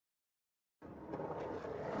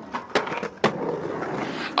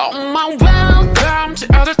Oh my welcome to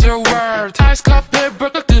other world. Ice coffee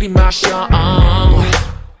burger 들이마셔.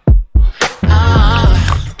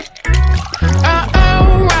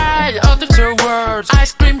 Alright, other world.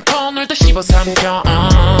 Ice cream 코너도 씹어 삼켜.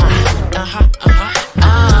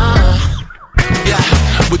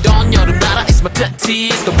 무더운 여름 나라 it's my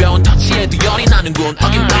 20s 가벼운 터치에도 열이 나는군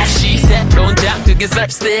어김없이 새로운 자극에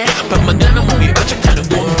thirsty 밤만 되면 몸이 바짝 타는군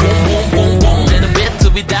boom boom boom 내는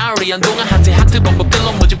비투비 다우리 한동안 핫해 핫해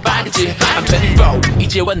범벅들로 모두 빠르지 I'm 24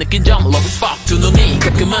 이제와 느낀 점 love is fuck 두 눈이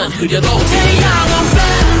가끔은 흐려도 태양은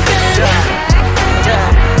뱀뱀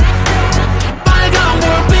빨간 불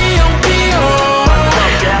삐용삐용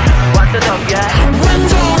완전 덕야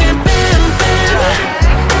왼손에 뱀뱀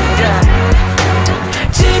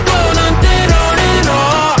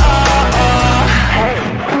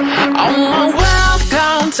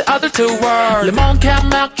to other two world 레몬캔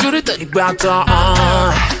맥주를 들이받아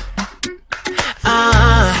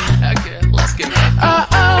Okay, let's get it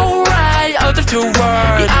Alright, other two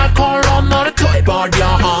world 이 알코올로 너를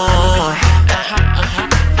토해버려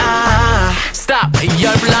Stop,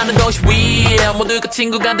 열불나는 도시 위에 모두가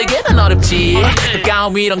친구가 되기는 어렵지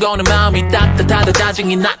가까움 이런 거는 마음이 따뜻하다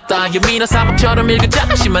짜증이 났다 예민한 사막처럼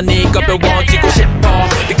일그잖아 심한 네 가벼워지고 싶어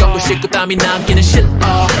뜨겁고 싶고 땀이 나기는 싫어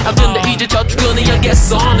근데 이제 저축은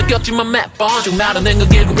이야기했어 느꼈지만 몇 번 좀 나르는 거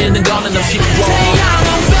길고 있는 거는 너무 쉬워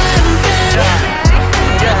태양은 뱀뱀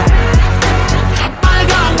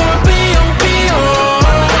빨간 불 삐용삐용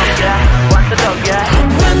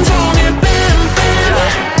왼손에 뱀뱀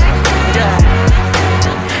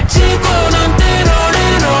지구는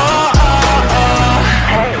띠로리로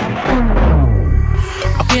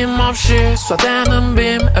아낌없이 쏴대는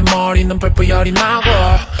빔 머리는 펄펄 열이 나고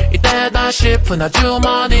이때다 싶은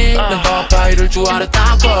아주머니 난 거파이를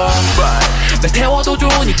좋아했다고 날 태워도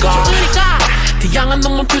좋으니까 태양은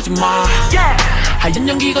넌 멈추지마 하얀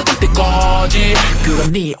연기가 들 때까지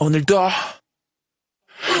그럼 네 오늘도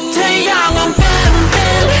태양은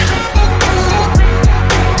뱀뱀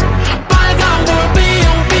빨간 불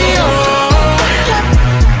삐용삐용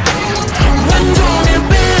왼손에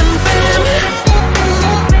뱀뱀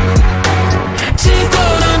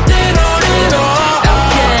지구는 띠로리로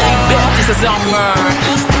Okay, this is the summer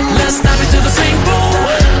Let's dive into the same pool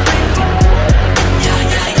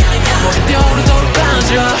모두 뛰어오르도록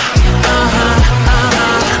가자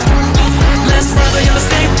Let's ride in the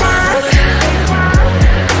same bird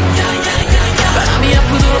바람이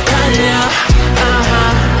아프도록 달려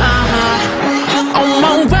Oh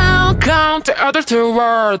my welcome to other two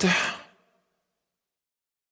world